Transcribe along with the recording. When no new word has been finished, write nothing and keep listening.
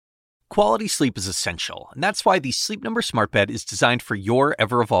Quality sleep is essential, and that's why the Sleep Number Smart Bed is designed for your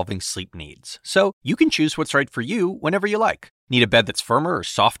ever-evolving sleep needs. So you can choose what's right for you whenever you like. Need a bed that's firmer or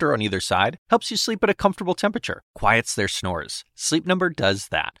softer on either side? Helps you sleep at a comfortable temperature. Quiets their snores. Sleep Number does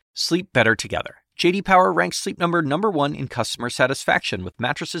that. Sleep better together. J.D. Power ranks Sleep Number #1 in customer satisfaction with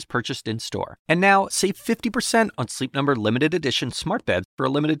mattresses purchased in-store. And now, save 50% on Sleep Number limited edition smart beds for a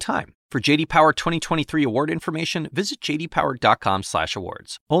limited time. For J.D. Power 2023 award information, visit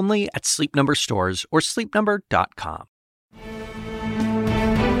jdpower.com/awards. Only at Sleep Number stores or sleepnumber.com.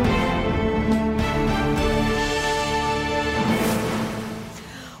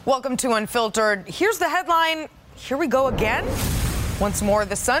 Welcome to Unfiltered. Here's the headline. Here we go again. Once more,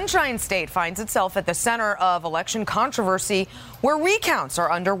 the Sunshine State finds itself at the center of election controversy, where recounts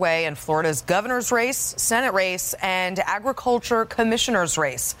are underway in Florida's governor's race, Senate race, and agriculture commissioner's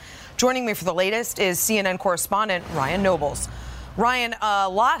race. Joining me for the latest is CNN correspondent Ryan Nobles. Ryan, a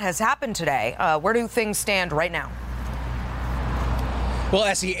lot has happened today. Where do things stand right now? Well,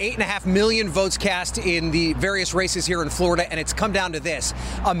 Essie, 8.5 million votes cast in the various races here in Florida, and it's come down to this.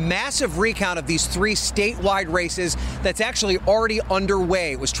 A massive recount of these 3 statewide races that's actually already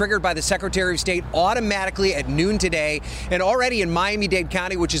underway. It was triggered by the Secretary of State automatically at noon today. And already in Miami-Dade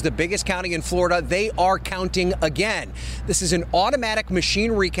County, which is the biggest county in Florida, they are counting again. This is an automatic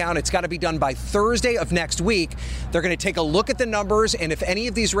machine recount. It's got to be done by Thursday of next week. They're going to take a look at the numbers, and if any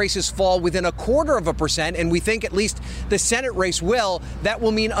of these races fall within 0.25%, and we think at least the Senate race will, that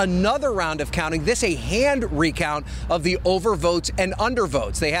will mean another round of counting. This a hand recount of the overvotes and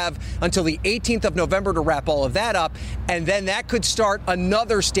undervotes. They have until the 18th of November to wrap all of that up, and then that could start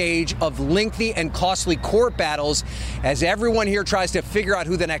another stage of lengthy and costly court battles as everyone here tries to figure out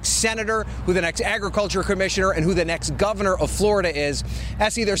who the next senator, who the next agriculture commissioner, and who the next governor of Florida is.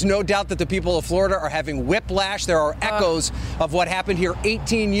 Essie, there's no doubt that the people of Florida are having whiplash. There are echoes of what happened here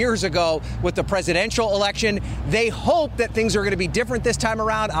 18 years ago with the presidential election. They hope that things are going to be different this time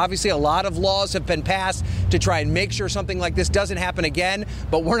around. Obviously, a lot of laws have been passed to try and make sure something like this doesn't happen again,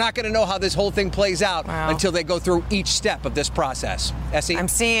 but we're not going to know how this whole thing plays out until they go through each step of this process. Essie? I'm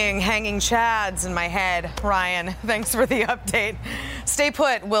seeing hanging chads in my head. Ryan, thanks for the update. Stay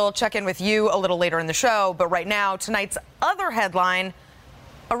put. We'll check in with you a little later in the show, but right now, tonight's other headline,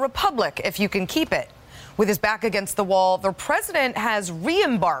 a republic if you can keep it. With his back against the wall, the president has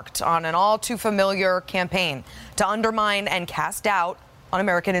re-embarked on an all-too-familiar campaign to undermine and cast doubt on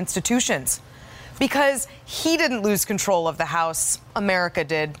American institutions. Because he didn't lose control of the House, America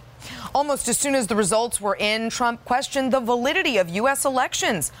did. Almost as soon as the results were in, Trump questioned the validity of U.S.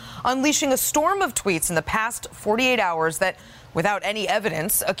 elections, unleashing a storm of tweets in the past 48 hours that, without any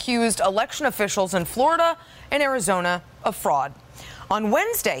evidence, accused election officials in Florida and Arizona of fraud. On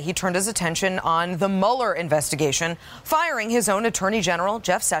Wednesday, he turned his attention on the Mueller investigation, firing his own Attorney General,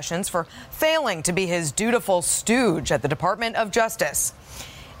 Jeff Sessions, for failing to be his dutiful stooge at the Department of Justice.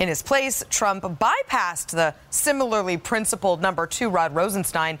 In his place, Trump bypassed the similarly principled number 2 Rod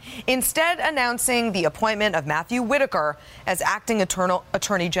Rosenstein, instead announcing the appointment of Matthew Whitaker as acting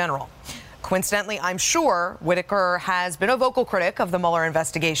Attorney General. Coincidentally, I'm sure Whitaker has been a vocal critic of the Mueller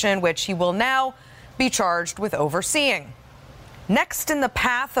investigation, which he will now be charged with overseeing. Next in the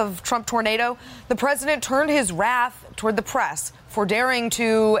path of Trump tornado, the president turned his wrath toward the press for daring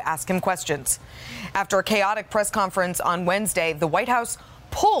to ask him questions. After a chaotic press conference on Wednesday, the White House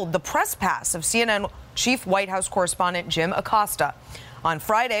pulled the press pass of CNN chief White House correspondent Jim Acosta. On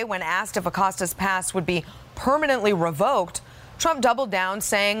Friday, when asked if Acosta's pass would be permanently revoked, Trump doubled down,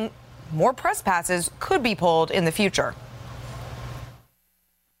 saying more press passes could be pulled in the future.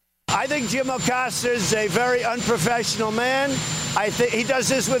 I think Jim Acosta is a very unprofessional man. I think he does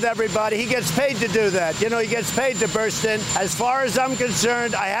this with everybody. He gets paid to do that. You know, he gets paid to burst in. As far as I'm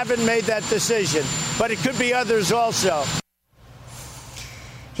concerned, I haven't made that decision, but it could be others also.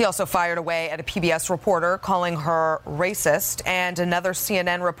 He also fired away at a PBS reporter, calling her racist, and another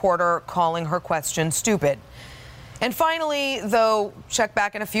CNN reporter calling her question stupid. And finally, though, check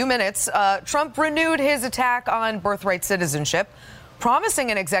back in a few minutes, Trump renewed his attack on birthright citizenship, promising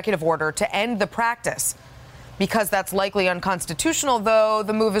an executive order to end the practice. Because that's likely unconstitutional, though,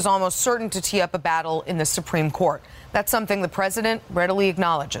 the move is almost certain to tee up a battle in the Supreme Court. That's something the president readily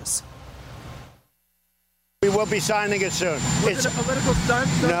acknowledges. We will be signing it soon. It's a political stunt?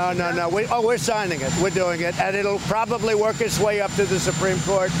 No. We're signing it. We're doing it. And it'll probably work its way up to the Supreme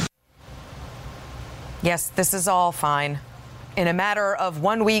Court. Yes, this is all fine. In a matter of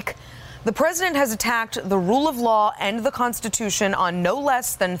 1 week, the president has attacked the rule of law and the Constitution on no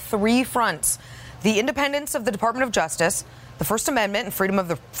less than 3 fronts: the independence of the Department of Justice, the First Amendment and freedom of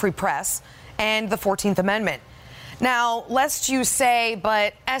the free press, and the 14th Amendment. Now, lest you say,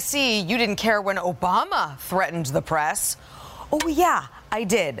 but SE, you didn't care when Obama threatened the press. Oh, yeah, I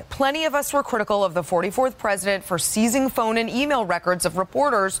did. Plenty of us were critical of the 44th president for seizing phone and email records of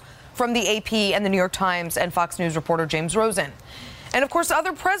reporters from the AP and the New York Times and Fox News reporter James Rosen. And, of course,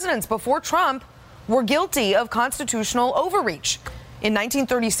 other presidents before Trump were guilty of constitutional overreach. In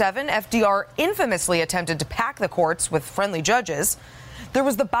 1937, FDR infamously attempted to pack the courts with friendly judges. There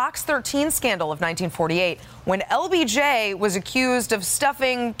was the Box 13 scandal of 1948, when LBJ was accused of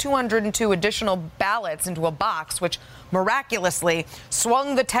stuffing 202 additional ballots into a box, which miraculously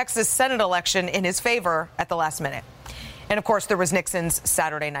swung the Texas Senate election in his favor at the last minute. And, of course, there was Nixon's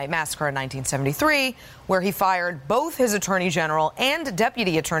Saturday Night Massacre in 1973, where he fired both his attorney general and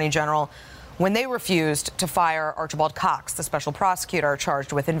deputy attorney general when they refused to fire Archibald Cox, the special prosecutor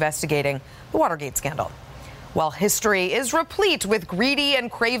charged with investigating the Watergate scandal. While history is replete with greedy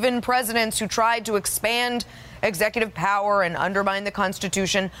and craven presidents who tried to expand executive power and undermine the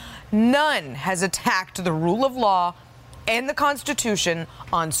Constitution, none has attacked the rule of law and the Constitution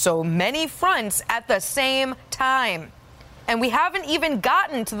on so many fronts at the same time. And we haven't even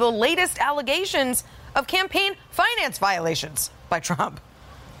gotten to the latest allegations of campaign finance violations by Trump.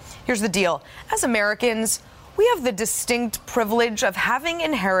 Here's the deal. As Americans, we have the distinct privilege of having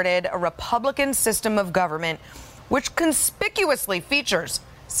inherited a Republican system of government which conspicuously features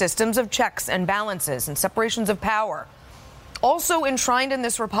systems of checks and balances and separations of power. Also enshrined in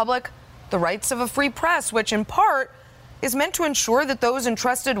this republic, the rights of a free press, which in part is meant to ensure that those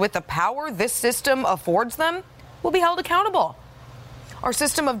entrusted with the power this system affords them will be held accountable. Our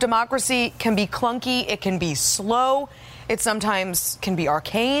system of democracy can be clunky, it can be slow, it sometimes can be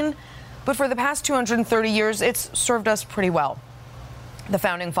arcane. But for the past 230 years, it's served us pretty well. The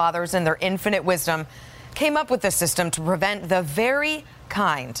Founding Fathers, in their infinite wisdom, came up with this system to prevent the very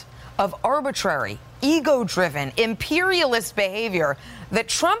kind of arbitrary, ego-driven, imperialist behavior that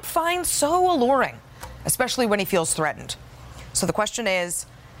Trump finds so alluring, especially when he feels threatened. So the question is,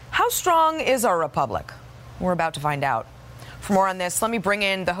 how strong is our republic? We're about to find out. For more on this, let me bring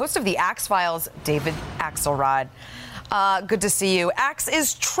in the host of the Axe Files, David Axelrod. Good to see you. Axe,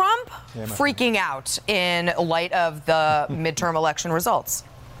 is Trump freaking out in light of the midterm election results?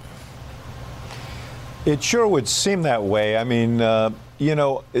 It sure would seem that way. I mean,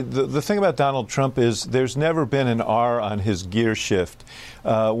 the thing about Donald Trump is there's never been an R on his gear shift.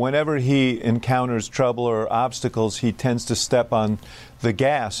 Whenever he encounters trouble or obstacles, he tends to step on the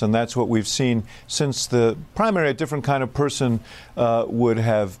gas, and that's what we've seen since the primary. A different kind of person would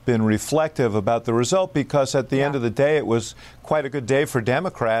have been reflective about the result, because at the end of the day, it was quite a good day for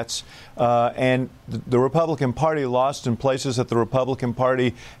Democrats, and the Republican Party lost in places that the Republican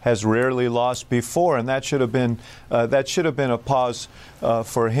Party has rarely lost before, and that should have been a pause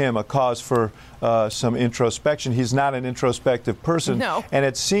for him, a cause for some introspection. He's not an introspective person, no. And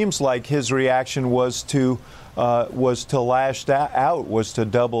it seems like his reaction was to lash out, was to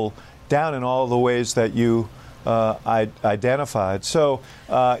double down in all the ways that you identified. So,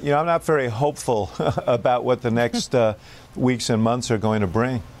 I'm not very hopeful about what the next weeks and months are going to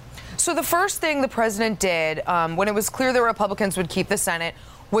bring. So the first thing the president did when it was clear the Republicans would keep the Senate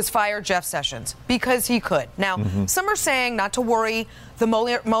was fire Jeff Sessions, because he could. Now, some are saying not to worry, the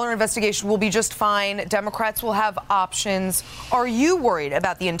Mueller investigation will be just fine. Democrats will have options. Are you worried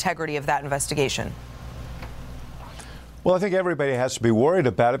about the integrity of that investigation? Well, I think everybody has to be worried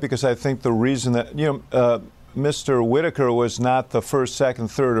about it, because I think the reason that, Mr. Whitaker was not the first, second,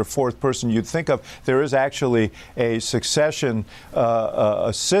 third, or fourth person you'd think of. There is actually a succession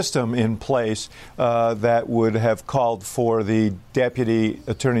a system in place that would have called for the Deputy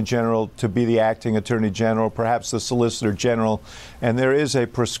Attorney General to be the acting Attorney General, perhaps the Solicitor General, and there is a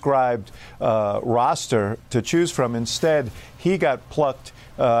prescribed roster to choose from. Instead, he got plucked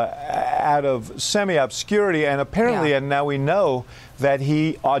out of semi-obscurity, and apparently, and now we know that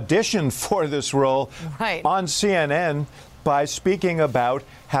he auditioned for this role on CNN by speaking about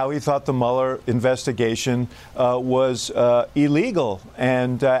how he thought the Mueller investigation was illegal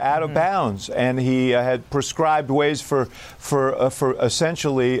and out of bounds, and he had prescribed ways for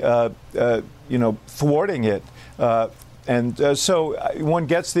essentially thwarting it, and so one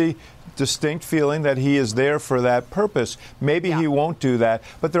gets the distinct feeling that he is there for that purpose. Maybe he won't do that.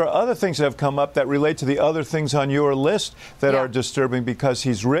 But there are other things that have come up that relate to the other things on your list that are disturbing, because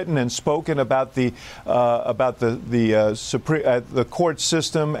he's written and spoken about the court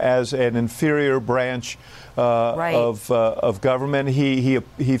system as an inferior branch of government.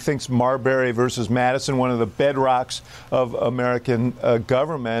 He thinks Marbury versus Madison, one of the bedrocks of American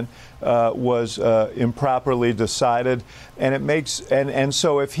government, was improperly decided, and it makes and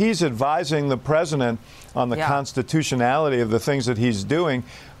so if he's advising the president on the constitutionality of the things that he's doing,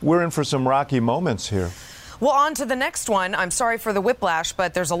 we're in for some rocky moments here. Well, on to the next one. I'm sorry for the whiplash,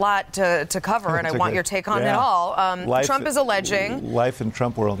 but there's a lot to cover, and I want your take on it all. Trump is alleging... Life in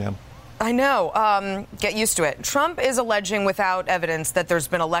Trump world, yeah. I know. Get used to it. Trump is alleging without evidence that there's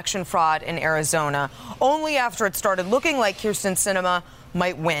been election fraud in Arizona, only after it started looking like Kyrsten Sinema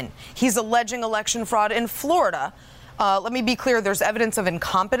might win. He's alleging election fraud in Florida. Let me be clear. There's evidence of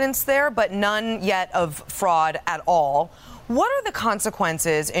incompetence there, but none yet of fraud at all. What are the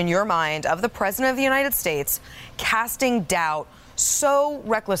consequences, in your mind, of the President of the United States casting doubt so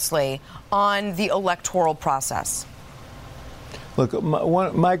recklessly on the electoral process? Look,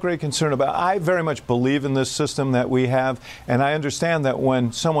 my great concern I very much believe in this system that we have, and I understand that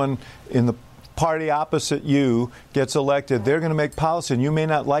when someone in the party opposite you gets elected, they're going to make policy, and you may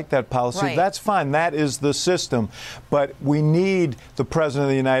not like that policy. Right. That's fine. That is the system. But we need the President of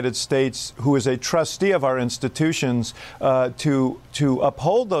the United States, who is a trustee of our institutions, to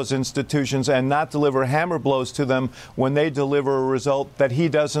uphold those institutions and not deliver hammer blows to them when they deliver a result that he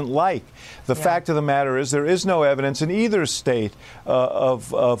doesn't like. The fact of the matter is there is no evidence in either state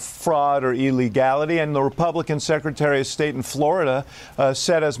of fraud or illegality, and the Republican Secretary of State in Florida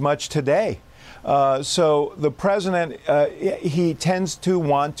said as much today. So the president, he tends to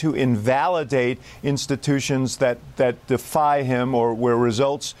want to invalidate institutions that defy him or where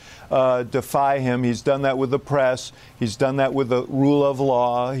results defy him. He's done that with the press. He's done that with the rule of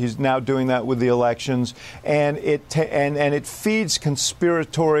law. He's now doing that with the elections. And it feeds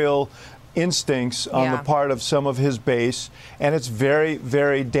conspiratorial instincts on the part of some of his base. And it's very,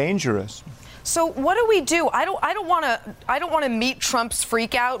 very dangerous. So what do we do? I don't want to meet Trump's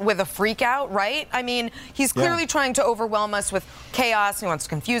freak out with a freak out, right? I mean, he's clearly trying to overwhelm us with chaos. He wants to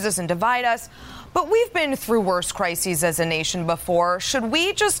confuse us and divide us. But we've been through worse crises as a nation before. Should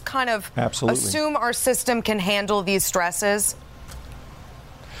we just kind of assume our system can handle these stresses?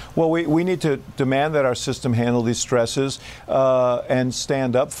 Well, we need to demand that our system handle these stresses and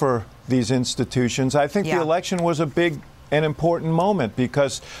stand up for these institutions. I think the election was a big an important moment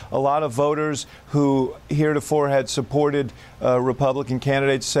because a lot of voters who heretofore had supported Republican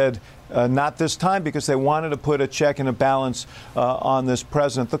candidates said not this time because they wanted to put a check and a balance on this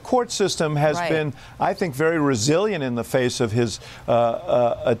president. The court system has been, I think, very resilient in the face of his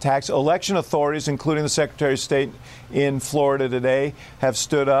attacks. Election authorities, including the Secretary of State in Florida today, have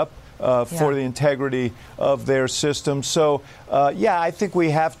stood up for the integrity of their system. So, I think we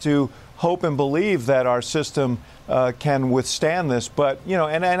have to hope and believe that our system can withstand this. But,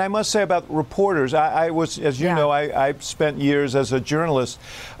 and I must say about reporters, I was, as you know, I spent years as a journalist.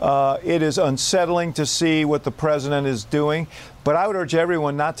 It is unsettling to see what the president is doing. But I would urge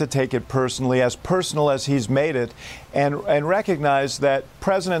everyone not to take it personally as he's made it, and recognize that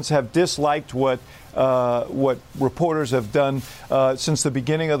presidents have disliked what reporters have done since the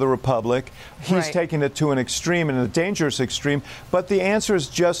beginning of the republic. He's taken it to an extreme and a dangerous extreme. But the answer is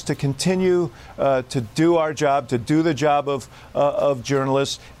just to continue to do our job, to do the job of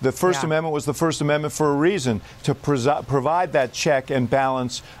journalists. The First Amendment was the First Amendment for a reason, to provide that check and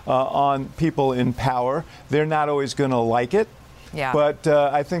balance on people in power. They're not always going to like it. But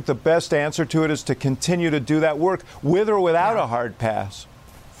I think the best answer to it is to continue to do that work with or without a hard pass.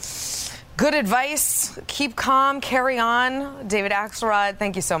 Good advice. Keep calm. Carry on. David Axelrod,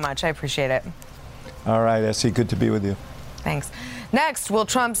 thank you so much. I appreciate it. All right, Essie. Good to be with you. Thanks. Next, will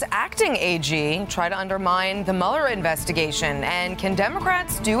Trump's acting AG try to undermine the Mueller investigation? And can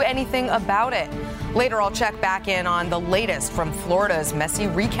Democrats do anything about it? Later, I'll check back in on the latest from Florida's messy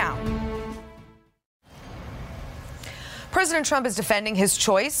recount. President Trump is defending his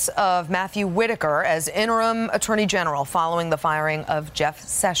choice of Matthew Whitaker as interim attorney general following the firing of Jeff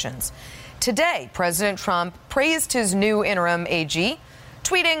Sessions. Today, President Trump praised his new interim AG,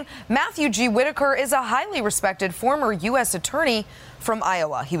 tweeting, "Matthew G. Whitaker is a highly respected former U.S. attorney from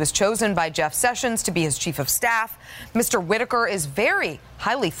Iowa. He was chosen by Jeff Sessions to be his chief of staff. Mr. Whitaker is very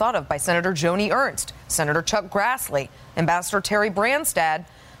highly thought of by Senator Joni Ernst, Senator Chuck Grassley, Ambassador Terry Branstad,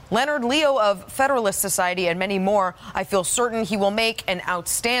 Leonard Leo of Federalist Society, and many more. I feel certain he will make an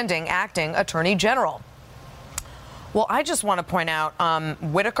outstanding acting attorney general." Well, I just want to point out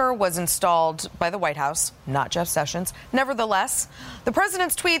Whitaker was installed by the White House, not Jeff Sessions. Nevertheless, the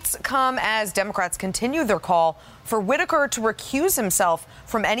president's tweets come as Democrats continue their call for Whitaker to recuse himself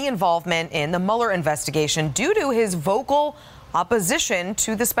from any involvement in the Mueller investigation due to his vocal opposition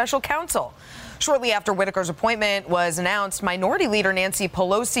to the special counsel. Shortly after Whitaker's appointment was announced, Minority Leader Nancy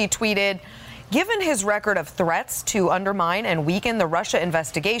Pelosi tweeted, Given his record of threats to undermine and weaken the Russia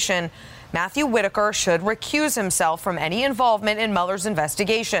investigation, Matthew Whitaker should recuse himself from any involvement in Mueller's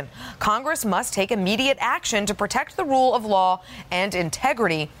investigation. Congress must take immediate action to protect the rule of law and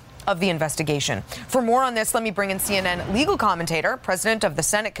integrity of the investigation. For more on this, let me bring in CNN legal commentator, president of the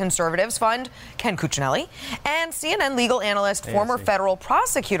Senate Conservatives Fund, Ken Cuccinelli, and CNN legal analyst, former federal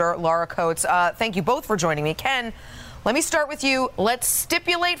prosecutor Laura Coates. Thank you both for joining me. Ken, let me start with you. Let's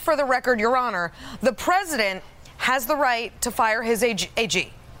stipulate for the record, Your Honor, the president has the right to fire his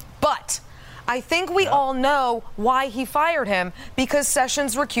AG. But I think we all know why he fired him, because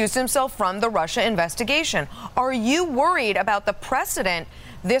Sessions recused himself from the Russia investigation. Are you worried about the precedent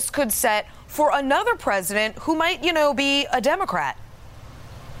this could set for another president who might, be a Democrat?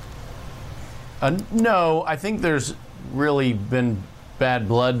 No, I think there's really been bad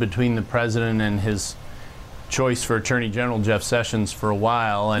blood between the president and his choice for Attorney General Jeff Sessions for a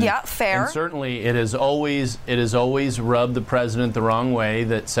while. And, fair. And certainly it has always rubbed the president the wrong way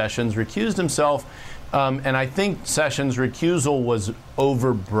that Sessions recused himself. And I think Sessions' recusal was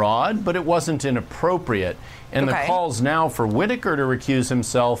overbroad, but it wasn't inappropriate. And the calls now for Whitaker to recuse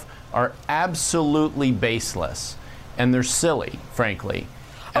himself are absolutely baseless. And they're silly, frankly.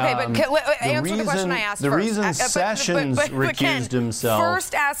 Okay, but answer the question I asked first. The reason Sessions recused himself.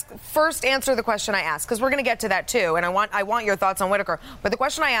 First answer the question I asked, because we're going to get to that too, and I want your thoughts on Whitaker. But the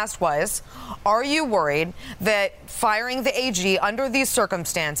question I asked was, are you worried that firing the AG under these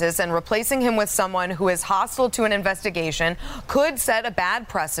circumstances and replacing him with someone who is hostile to an investigation could set a bad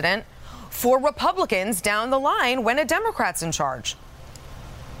precedent for Republicans down the line when a Democrat's in charge?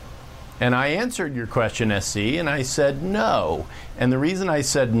 And I answered your question, SC, and I said no. And the reason I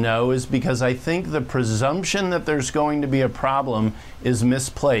said no is because I think the presumption that there's going to be a problem is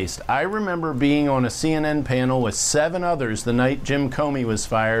misplaced. I remember being on a CNN panel with 7 others the night Jim Comey was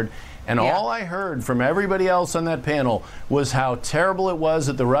fired, and all I heard from everybody else on that panel was how terrible it was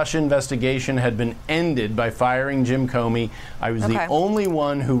that the Russia investigation had been ended by firing Jim Comey. I was the only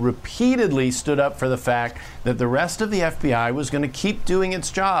one who repeatedly stood up for the fact that the rest of the FBI was going to keep doing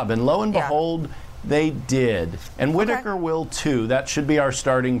its job. And lo and behold, they did. And Whitaker will too. That should be our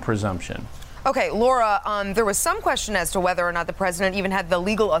starting presumption. Okay, Laura, there was some question as to whether or not the president even had the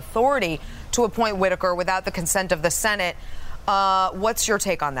legal authority to appoint Whitaker without the consent of the Senate. What's your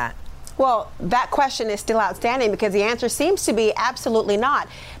take on that? Well, that question is still outstanding because the answer seems to be absolutely not.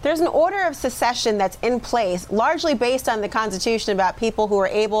 There's an order of secession that's in place, largely based on the Constitution, about people who are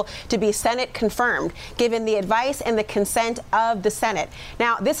able to be Senate confirmed, given the advice and the consent of the Senate.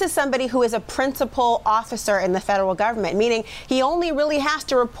 Now, this is somebody who is a principal officer in the federal government, meaning he only really has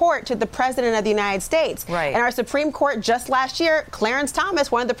to report to the President of the United States. Right. And our Supreme Court just last year, Clarence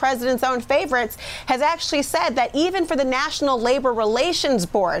Thomas, one of the president's own favorites, has actually said that even for the National Labor Relations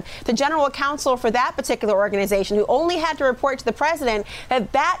Board, the general counsel for that particular organization, who only had to report to the president,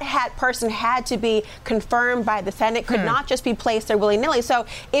 that person had to be confirmed by the Senate, could not just be placed there willy-nilly. So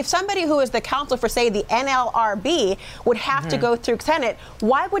if somebody who is the counsel for, say, the NLRB would have to go through Senate,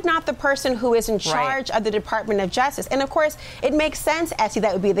 why would not the person who is in charge of the Department of Justice? And of course, it makes sense, Essie,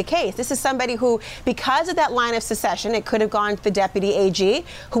 that would be the case. This is somebody who, because of that line of secession, it could have gone to the Deputy AG,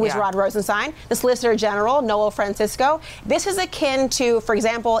 who is Rod Rosenstein, the Solicitor General, Noel Francisco. This is akin to, for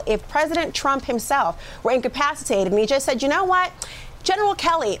example, if President Trump himself were incapacitated and he just said, you know what? General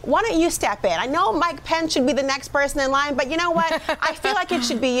Kelly, why don't you step in? I know Mike Pence should be the next person in line, but you know what? I feel like it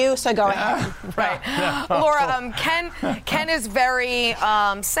should be you, so go ahead. Right. Laura, Ken is very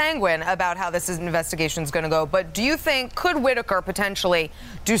sanguine about how this investigation is going to go, but do you think, could Whitaker potentially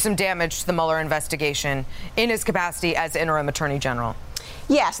do some damage to the Mueller investigation in his capacity as interim attorney general?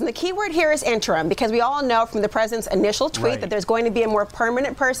 Yes, and the key word here is interim, because we all know from the president's initial tweet that there's going to be a more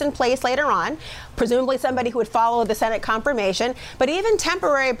permanent person placed later on, presumably somebody who would follow the Senate confirmation. But even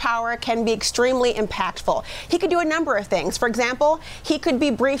temporary power can be extremely impactful. He could do a number of things. For example, he could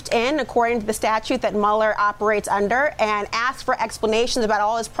be briefed in, according to the statute that Mueller operates under, and ask for explanations about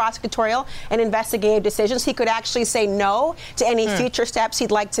all his prosecutorial and investigative decisions. He could actually say no to any future steps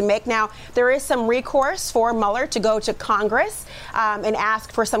he'd like to make. Now, there is some recourse for Mueller to go to Congress and ask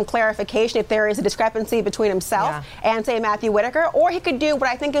for some clarification if there is a discrepancy between himself and, say, Matthew Whitaker. Or he could do what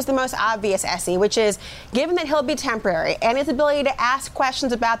I think is the most obvious, Essie, which is, given that he'll be temporary and his ability to ask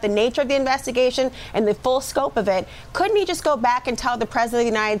questions about the nature of the investigation and the full scope of it, couldn't he just go back and tell the President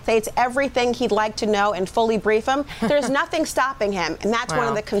of the United States everything he'd like to know and fully brief him? There's nothing stopping him, and that's one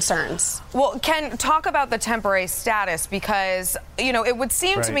of the concerns. Well, Ken, talk about the temporary status, because, it would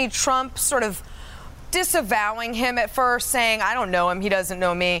seem to me Trump sort of disavowing him at first, saying, I don't know him, he doesn't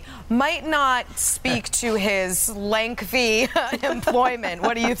know me, might not speak to his lengthy employment.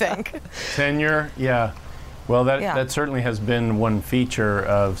 What do you think? Tenure, yeah. Well, that certainly has been one feature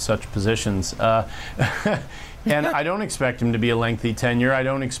of such positions. And I don't expect him to be a lengthy tenure. I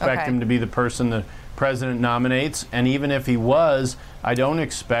don't expect him to be the person the president nominates. And even if he was, I don't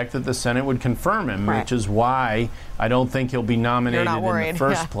expect that the Senate would confirm him, which is why I don't think he'll be nominated in the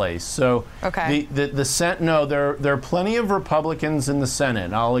first place. So the Senate, no, there are plenty of Republicans in the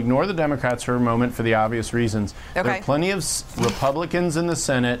Senate. I'll ignore the Democrats for a moment for the obvious reasons. There are plenty of Republicans in the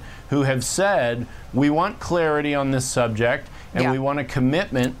Senate who have said, we want clarity on this subject, and we want a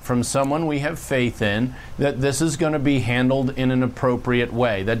commitment from someone we have faith in that this is going to be handled in an appropriate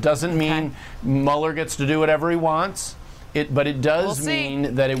way. That doesn't mean Mueller gets to do whatever he wants. But it does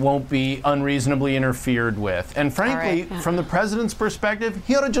mean that it won't be unreasonably interfered with. And frankly, from the president's perspective,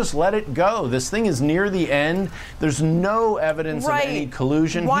 he ought to just let it go. This thing is near the end. There's no evidence of any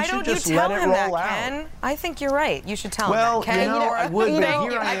collusion. Why he should don't just you tell let it him roll that, out. Ken? I think you're right. You should tell him that, Ken. Well, I would, but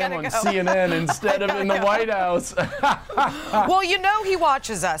here I am on CNN instead of in the White House. Well, he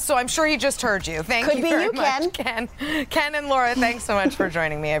watches us, so I'm sure he just heard you. Thank you very much, Ken. Ken and Laura, thanks so much for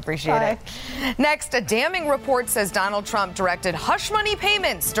joining me. I appreciate it. Next, a damning report says Donald Trump directed hush money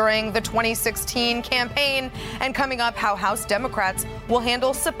payments during the 2016 campaign. And coming up, how House Democrats will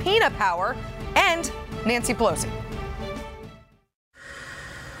handle subpoena power and Nancy Pelosi.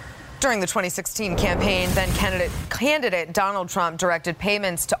 During the 2016 campaign, then candidate Donald Trump directed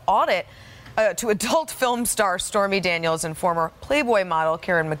payments to adult film star Stormy Daniels and former Playboy model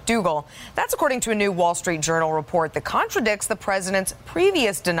Karen McDougal. That's according to a new Wall Street Journal report that contradicts the president's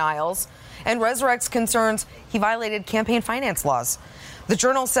previous denials and resurrects concerns he violated campaign finance laws. The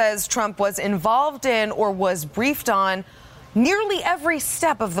Journal says Trump was involved in or was briefed on nearly every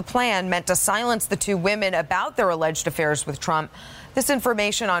step of the plan meant to silence the two women about their alleged affairs with Trump. This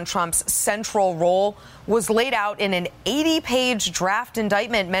information on Trump's central role was laid out in an 80-page draft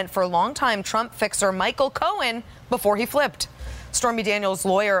indictment meant for longtime Trump fixer Michael Cohen before he flipped. Stormy Daniels'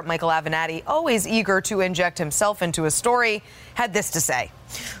 lawyer, Michael Avenatti, always eager to inject himself into a story, had this to say.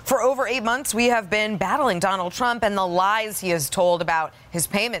 For over 8 months, we have been battling Donald Trump and the lies he has told about his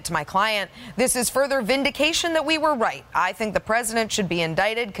payment to my client. This is further vindication that we were right. I think the president should be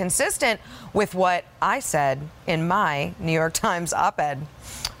indicted consistent with what I said in my New York Times op-ed.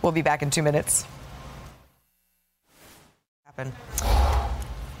 We'll be back in 2 minutes.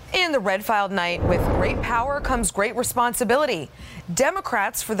 In the red-filed night, with great power comes great responsibility.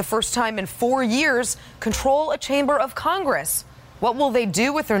 Democrats, for the first time in 4 years, control a chamber of Congress. What will they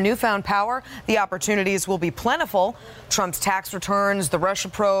do with their newfound power? The opportunities will be plentiful. Trump's tax returns, the Russia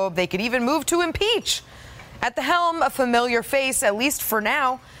probe, they could even move to impeach. At the helm, a familiar face, at least for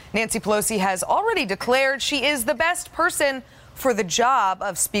now. Nancy Pelosi has already declared she is the best person for the job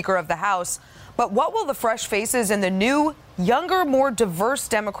of Speaker of the House. But what will the fresh faces in the new, younger, more diverse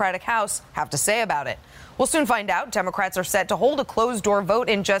Democratic House have to say about it? We'll soon find out. Democrats are set to hold a closed-door vote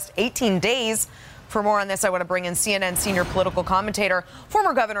in just 18 days. For more on this, I want to bring in CNN senior political commentator,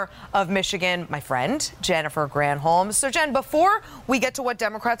 former governor of Michigan, my friend, Jennifer Granholm. So, Jen, before we get to what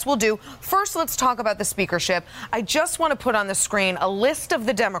Democrats will do, first let's talk about the speakership. I just want to put on the screen a list of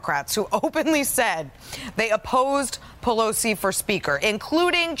the Democrats who openly said they opposed Pelosi for speaker,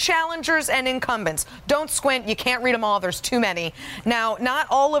 including challengers and incumbents. Don't squint. You can't read them all. There's too many. Now, not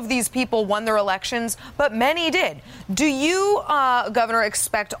all of these people won their elections, but many did. Do you, Governor,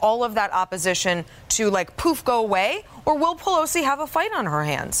 expect all of that opposition to, poof, go away? Or will Pelosi have a fight on her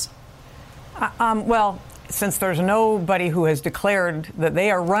hands? Well, since there's nobody who has declared that they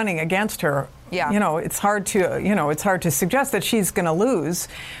are running against her, it's hard to suggest that she's going to lose.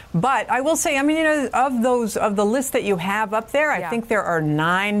 But I will say, of the list that you have up there, I think there are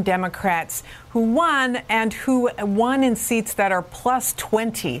 9 Democrats who won and who won in seats that are plus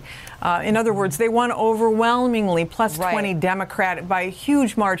 20. In other words, they won overwhelmingly plus 20 Democrat by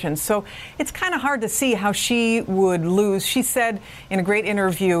huge margins. So it's kind of hard to see how she would lose. She said in a great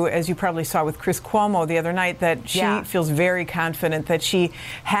interview, as you probably saw with Chris Cuomo the other night, that she feels very confident that she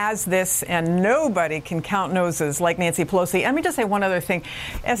has this and nobody can count noses like Nancy Pelosi. Let me just say one other thing.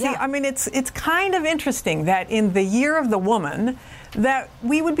 It's kind of interesting that in the year of the woman, that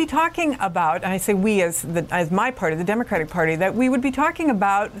we would be talking about, and I say we as my party, the Democratic Party, that we would be talking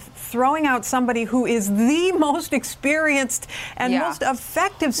about throwing out somebody who is the most experienced and most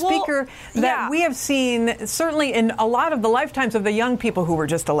effective speaker that we have seen, certainly in a lot of the lifetimes of the young people who were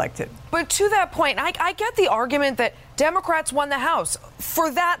just elected. But to that point, I get the argument that Democrats won the House.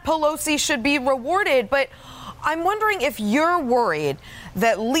 For that, Pelosi should be rewarded. But I'm wondering if you're worried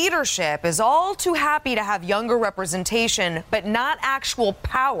that leadership is all too happy to have younger representation, but not actual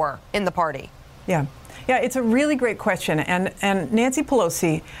power in the party. Yeah, it's a really great question. And Nancy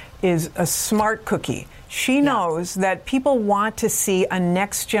Pelosi is a smart cookie. She knows that people want to see a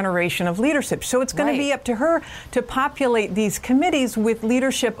next generation of leadership. So it's going to be up to her to populate these committees with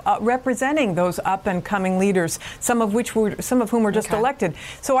leadership representing those up and coming leaders, some of whom were just elected.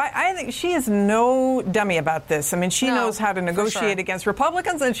 So I think she is no dummy about this. I mean, she knows how to negotiate against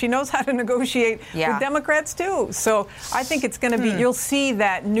Republicans, and she knows how to negotiate with Democrats too. So I think it's going to be, you'll see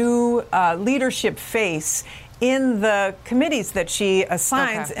that new leadership face in the committees that she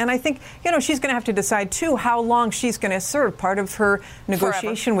assigns. And I think, she's going to have to decide, too, how long she's going to serve. Part of her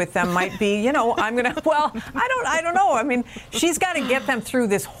negotiation with them might be, I'm going to, I don't know. I mean, she's got to get them through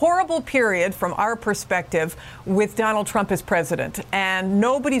this horrible period from our perspective with Donald Trump as president. And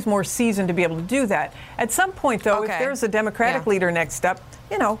nobody's more seasoned to be able to do that. At some point, though, if there's a Democratic leader next up,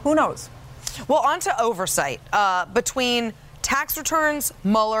 who knows? Well, on to oversight. Between tax returns,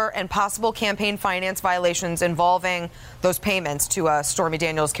 Mueller, and possible campaign finance violations involving those payments to Stormy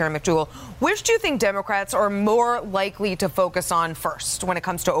Daniels, Karen McDougal, which do you think Democrats are more likely to focus on first when it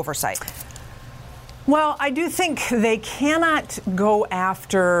comes to oversight? Well, I do think they cannot go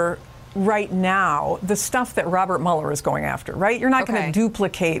after right now the stuff that Robert Mueller is going after, right? You're not going to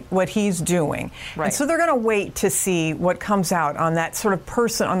duplicate what he's doing. Right. And so they're going to wait to see what comes out on that sort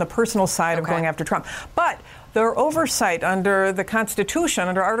of on the personal side of going after Trump. But their oversight under the Constitution,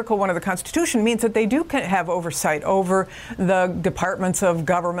 under Article 1 of the Constitution, means that they do have oversight over the departments of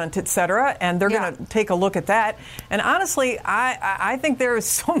government, et cetera, and they're going to take a look at that. And honestly, I think there's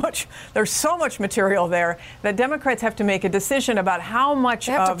so much material there that Democrats have to make a decision about how much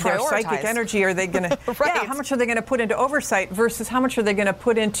of their psychic energy are they going to, how much are they going to put into oversight versus how much are they going to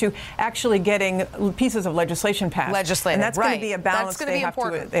put into actually getting pieces of legislation passed. And that's going to be a balance they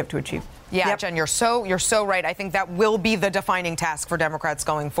have to achieve. Yeah, Jen, you're so right. I think that will be the defining task for Democrats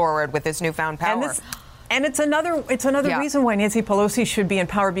going forward with this newfound power. And it's another reason why Nancy Pelosi should be in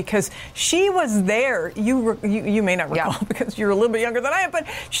power, because she was there. You may not recall because you're a little bit younger than I am, but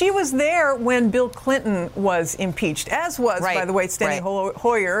she was there when Bill Clinton was impeached, as was, by the way, Steny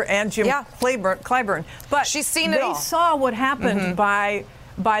Hoyer and Jim Clyburn. But she's seen it all. They saw what happened by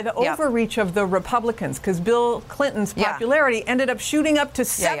the overreach of the Republicans, because Bill Clinton's popularity ended up shooting up to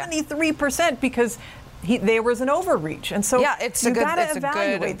 73% because there was an overreach. And so you got to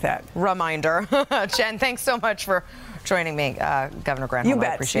evaluate that. Reminder. Jen, thanks so much for joining me, Governor Granholm.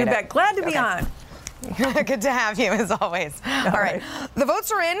 I appreciate it. You bet. Glad to be on. Good to have you, as always. All right. The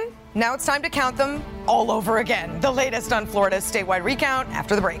votes are in. Now it's time to count them all over again. The latest on Florida's statewide recount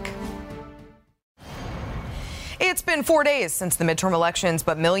after the break. It's been 4 days since the midterm elections,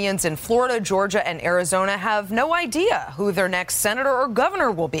 but millions in Florida, Georgia, and Arizona have no idea who their next senator or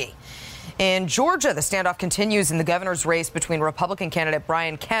governor will be. In Georgia, the standoff continues in the governor's race between Republican candidate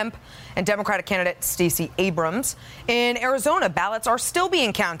Brian Kemp and Democratic candidate Stacey Abrams. In Arizona, ballots are still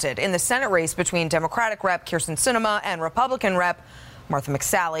being counted in the Senate race between Democratic Rep. Kyrsten Sinema and Republican Rep. Martha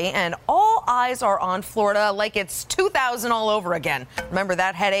McSally. And all eyes are on Florida like it's 2000 all over again. Remember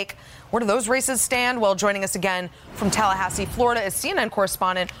that headache? Where do those races stand? Well, joining us again from Tallahassee, Florida, is CNN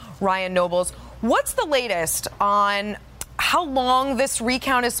correspondent Ryan Nobles. What's the latest on how long this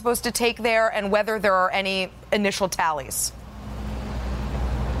recount is supposed to take there and whether there are any initial tallies?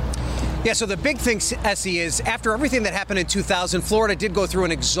 Yeah, so the big thing, Essie, is after everything that happened in 2000, Florida did go through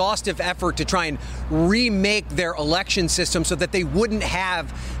an exhaustive effort to try and remake their election system so that they wouldn't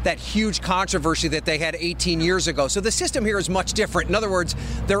have that huge controversy that they had 18 years ago. So the system here is much different. In other words,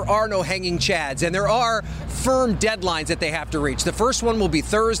 there are no hanging chads, and there are firm deadlines that they have to reach. The first one will be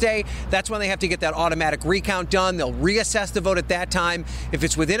Thursday. That's when they have to get that automatic recount done. They'll reassess the vote at that time. If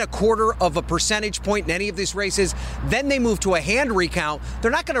it's within 1/4 of a percentage point in any of these races, then they move to a hand recount.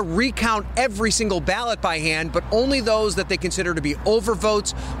 They're not going to recount every single ballot by hand, but only those that they consider to be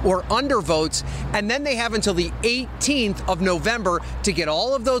overvotes or undervotes. And then they have until the 18th of November to get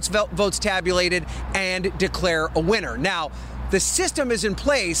all of those votes tabulated and declare a winner. Now, the system is in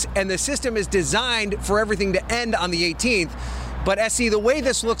place and the system is designed for everything to end on the 18th. But, Essie, the way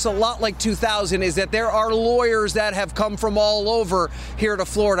this looks a lot like 2000 is that there are lawyers that have come from all over here to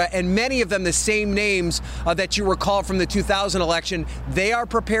Florida, and many of them the same names that you recall from the 2000 election. They are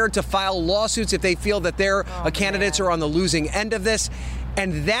prepared to file lawsuits if they feel that their candidates are on the losing end of this.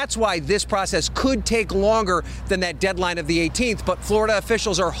 And that's why this process could take longer than that deadline of the 18th. But Florida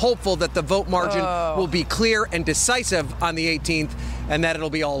officials are hopeful that the vote margin will be clear and decisive on the 18th. and that it'll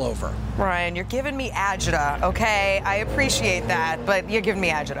be all over. Ryan, you're giving me agita, okay? I appreciate that, but you're giving me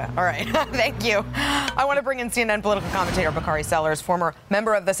agita. All right, thank you. I want to bring in CNN political commentator Bakari Sellers, former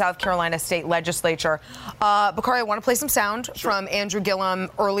member of the South Carolina State Legislature. Bakari, I want to play some sound from Andrew Gillum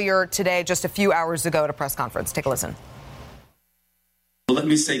earlier today, just a few hours ago at a press conference. Take a listen. Let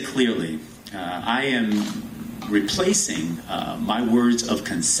me say clearly, I am replacing my words of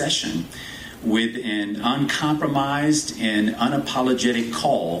concession with an uncompromised and unapologetic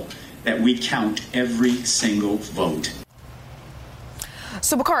call that we count every single vote.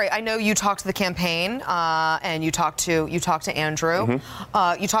 So, Bakari, I know you talked to the campaign, and you talked to Andrew.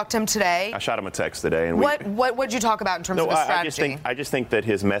 You talked to him today. I shot him a text today. And what did you talk about in terms of the strategy? I just think that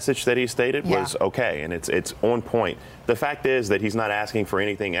his message that he stated was okay, and it's on point. The fact is that he's not asking for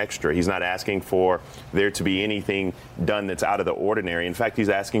anything extra. He's not asking for there to be anything done that's out of the ordinary. In fact, he's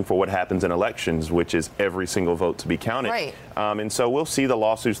asking for what happens in elections, which is every single vote to be counted. Right. And so we'll see the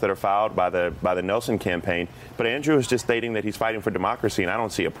lawsuits that are filed by the Nelson campaign. But Andrew is just stating that he's fighting for democracy, and I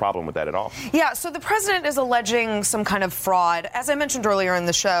don't see a problem with that at all. Yeah, so the president is alleging some kind of fraud. As I mentioned earlier in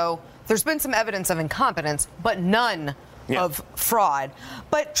the show, there's been some evidence of incompetence, but none of fraud.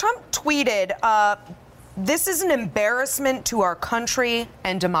 But Trump tweeted, this is an embarrassment to our country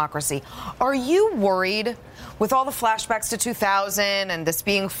and democracy. Are you worried, with all the flashbacks to 2000 and this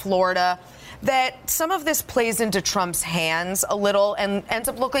being Florida, that some of this plays into Trump's hands a little and ends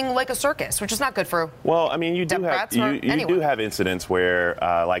up looking like a circus, which is not good for Well, I mean, you do Democrats have incidents where,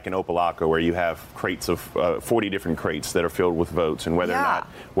 like in Opelika, where you have crates of 40 different crates that are filled with votes, and whether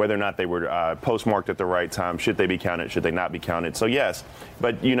or not they were postmarked at the right time, should they be counted, should they not be counted? So yes,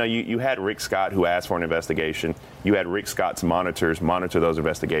 but you had Rick Scott, who asked for an investigation. You had Rick Scott's monitors monitor those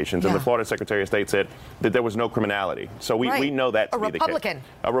investigations, and the Florida Secretary of State said that there was no criminality. So we know that to be the case.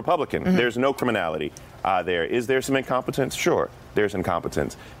 A Republican. Mm-hmm. There's no criminality there. Is there some incompetence? Sure, there's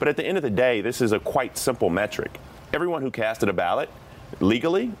incompetence. But at the end of the day, this is a quite simple metric. Everyone who casted a ballot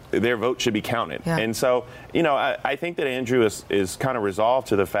legally, their vote should be counted. Yeah. And so, I think that Andrew is kind of resolved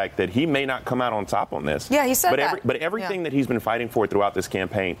to the fact that he may not come out on top on this. Yeah, he said that. But everything that he's been fighting for throughout this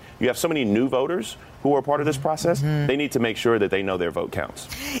campaign, you have so many new voters who are part of this process, they need to make sure that they know their vote counts.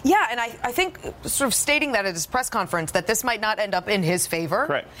 Yeah, and I think sort of stating that at his press conference that this might not end up in his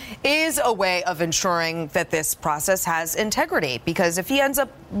favor is a way of ensuring that this process has integrity. Because if he ends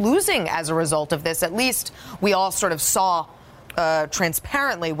up losing as a result of this, at least we all sort of saw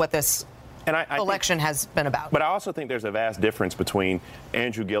transparently what this election has been about. But I also think there's a vast difference between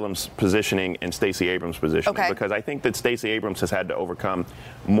Andrew Gillum's positioning and Stacey Abrams' positioning. Because I think that Stacey Abrams has had to overcome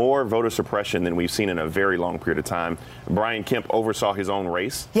more voter suppression than we've seen in a very long period of time. Brian Kemp oversaw his own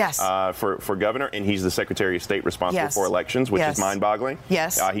race for governor, and he's the Secretary of State responsible for elections, which is mind-boggling.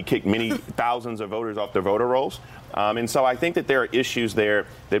 He kicked many thousands of voters off their voter rolls. And so I think that there are issues there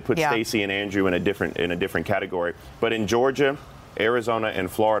that put Stacey and Andrew in a different category. But in Georgia, Arizona,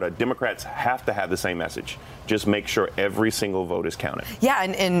 and Florida, Democrats have to have the same message. Just make sure every single vote is counted. Yeah,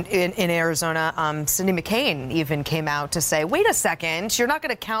 and in Arizona, Cindy McCain even came out to say, wait a second, you're not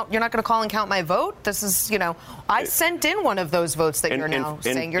going to call and count my vote? This is, I sent in one of those votes that you're now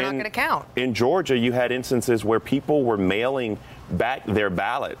saying you're not going to count. In Georgia, you had instances where people were mailing back their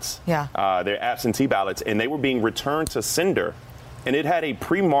ballots, their absentee ballots, and they were being returned to sender. And it had a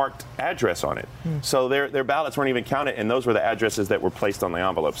pre-marked address on it. So their ballots weren't even counted, and those were the addresses that were placed on the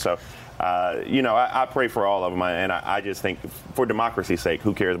envelope. So, I pray for all of them, and I just think, for democracy's sake,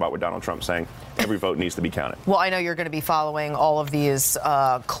 who cares about what Donald Trump's saying? Every vote needs to be counted. Well, I know you're going to be following all of these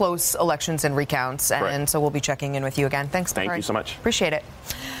close elections and recounts, and so we'll be checking in with you again. Thanks, Thank you so much. Appreciate it.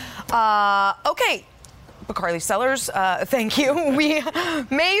 Okay. Bakari Sellers, thank you. We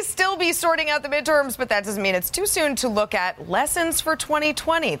may still be sorting out the midterms, but that doesn't mean it's too soon to look at lessons for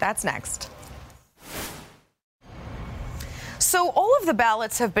 2020. That's next. So all of the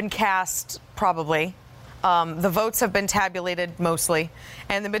ballots have been cast, probably. The votes have been tabulated, mostly.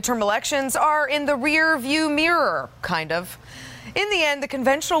 And the midterm elections are in the rear view mirror, kind of. In the end, the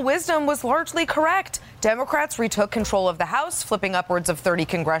conventional wisdom was largely correct. Democrats retook control of the House, flipping upwards of 30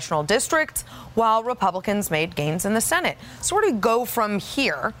 congressional districts, while Republicans made gains in the Senate. So where do we go from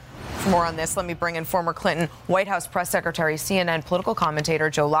here? For more on this, let me bring in former Clinton White House press secretary, CNN political commentator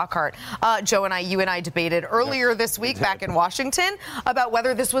Joe Lockhart. Joe and you and I debated earlier this week back in Washington about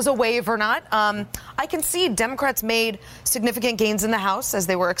whether this was a wave or not. I can see Democrats made significant gains in the House, as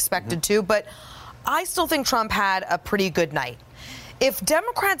they were expected to, but I still think Trump had a pretty good night. If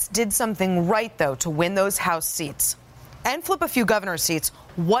Democrats did something right, though, to win those House seats, and flip a few governor seats.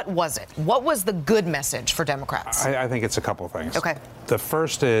 What was it? What was the good message for Democrats? I think it's a couple of things. Okay. The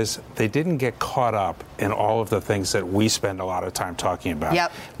first is they didn't get caught up in all of the things that we spend a lot of time talking about.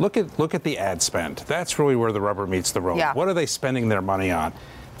 Yep. Look at the ad spend. That's really where the rubber meets the road. Yeah. What are they spending their money on?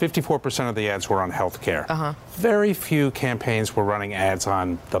 54% of the ads were on health care. Very few campaigns were running ads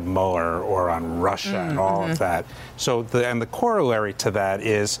on the Mueller or on Russia and all of that. So the corollary to that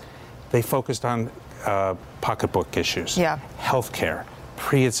is they focused on pocketbook issues, health care,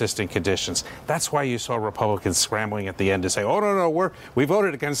 pre-existing conditions. That's why you saw Republicans scrambling at the end to say, "Oh no, we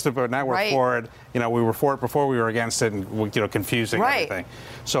voted against it, but now we're for it." We were for it before we were against it, and confusing everything.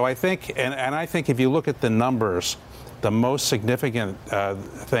 So I think, and I think if you look at the numbers, the most significant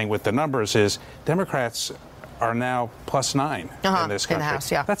thing with the numbers is Democrats are now +9 in this country. In the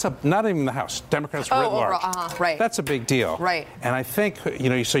House, yeah. That's not even the House. Democrats writ large. Right. That's a big deal. Right. And I think,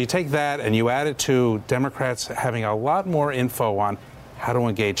 so you take that and you add it to Democrats having a lot more info on how to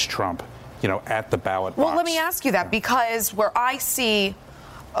engage Trump, at the ballot box. Well, let me ask you that, because where I see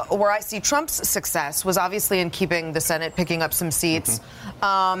Trump's success was obviously in keeping the Senate, picking up some seats.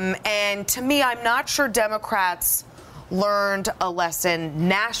 And to me, I'm not sure Democrats learned a lesson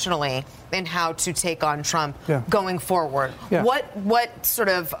nationally in how to take on Trump going forward. Yeah. What sort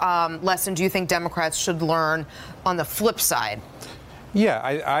of lesson do you think Democrats should learn on the flip side? Yeah,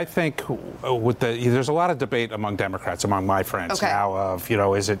 I think there's a lot of debate among Democrats, among my friends now of,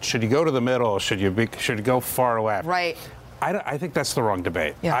 should you go to the middle? Should you go far left? Right. I think that's the wrong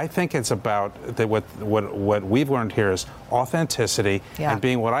debate. Yeah. I think it's about what we've learned here is authenticity and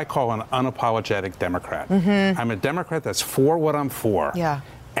being what I call an unapologetic Democrat. I'm a Democrat that's for what I'm for. Yeah.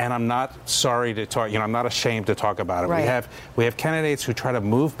 And I'm not sorry to talk, I'm not ashamed to talk about it. Right. We have candidates who try to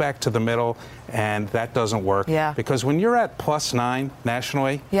move back to the middle, and that doesn't work. Yeah. Because when you're at +9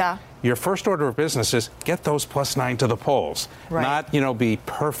 nationally, your first order of business is get those +9 to the polls, not, be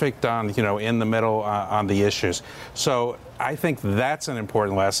perfect on, in the middle on the issues. So I think that's an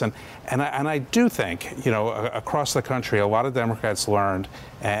important lesson. And I do think, across the country, a lot of Democrats learned.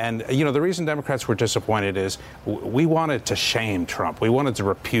 And, the reason Democrats were disappointed is we wanted to shame Trump. We wanted to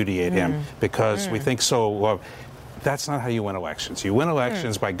repudiate him because we think so. That's not how you win elections. You win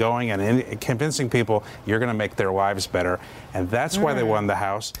elections by going and convincing people you're going to make their lives better. And that's why they won the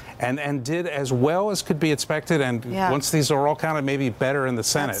House and did as well as could be expected. And once these are all counted, maybe better in the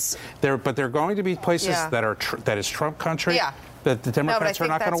Senate. But they're going to be places that is Trump country. Yeah. That the Democrats are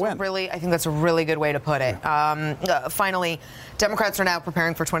not going to win. I think that's a really good way to put it. Finally, Democrats are now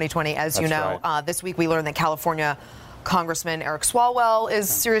preparing for 2020. As you know, this week we learned that California Congressman Eric Swalwell is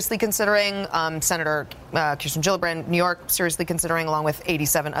seriously considering. Senator Kirsten Gillibrand, New York, seriously considering, along with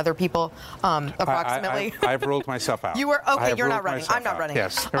 87 other people, approximately. I've ruled myself out. You were okay. You're not running. I'm not running.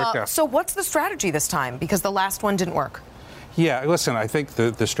 Yes. So what's the strategy this time? Because the last one didn't work. Yeah, listen, I think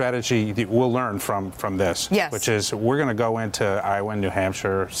the strategy we'll learn from this, which is we're going to go into Iowa, New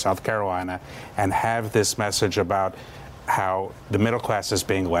Hampshire, South Carolina, and have this message about how the middle class is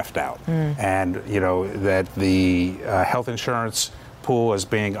being left out, and that the health insurance pool is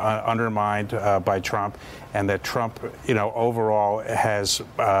being undermined by Trump, and that Trump, overall has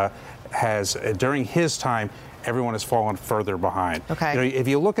during his time, everyone has fallen further behind. Okay. If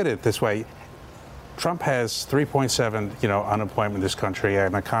you look at it this way, Trump has 3.7, unemployment in this country,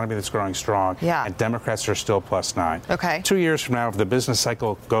 an economy that's growing strong, and Democrats are still +9. Okay. 2 years from now, if the business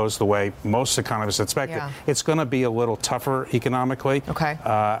cycle goes the way most economists expect it's going to be a little tougher economically. Okay.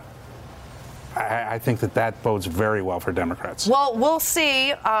 I think that bodes very well for Democrats. Well, we'll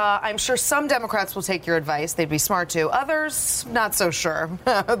see. I'm sure some Democrats will take your advice. They'd be smart to. Others, not so sure.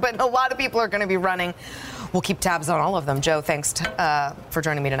 But a lot of people are going to be running. We'll keep tabs on all of them. Joe, thanks for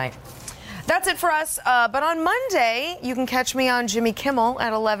joining me tonight. That's it for us. But on Monday, you can catch me on Jimmy Kimmel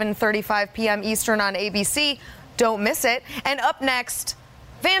at 11:35 p.m. Eastern on ABC. Don't miss it. And up next,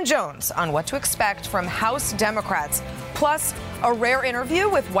 Van Jones on what to expect from House Democrats. Plus, a rare interview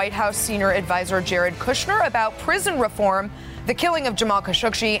with White House senior advisor Jared Kushner about prison reform, the killing of Jamal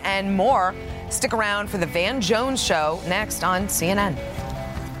Khashoggi, and more. Stick around for the Van Jones Show next on CNN.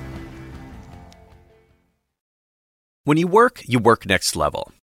 When you work next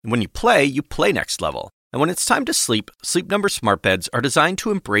level. And when you play next level. And when it's time to sleep, Sleep Number smart beds are designed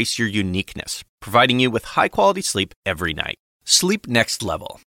to embrace your uniqueness, providing you with high-quality sleep every night. Sleep next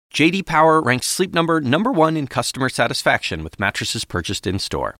level. J.D. Power ranks Sleep Number #1 in customer satisfaction with mattresses purchased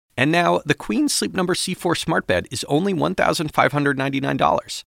in-store. And now, the Queen Sleep Number C4 smart bed is only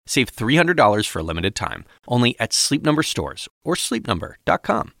 $1,599. Save $300 for a limited time, only at Sleep Number stores or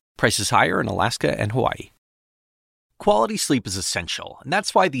sleepnumber.com. Prices higher in Alaska and Hawaii. Quality sleep is essential, and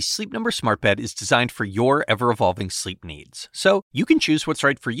that's why the Sleep Number Smart Bed is designed for your ever-evolving sleep needs. So you can choose what's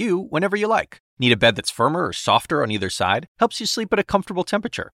right for you whenever you like. Need a bed that's firmer or softer on either side? Helps you sleep at a comfortable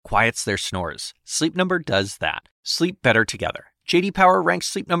temperature. Quiets their snores. Sleep Number does that. Sleep better together. J.D. Power ranks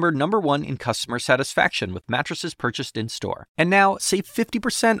Sleep Number #1 in customer satisfaction with mattresses purchased in-store. And now, save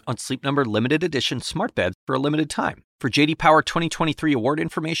 50% on Sleep Number limited edition smart beds for a limited time. For J.D. Power 2023 award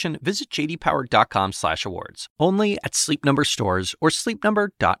information, visit jdpower.com/awards. Only at Sleep Number stores or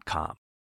sleepnumber.com.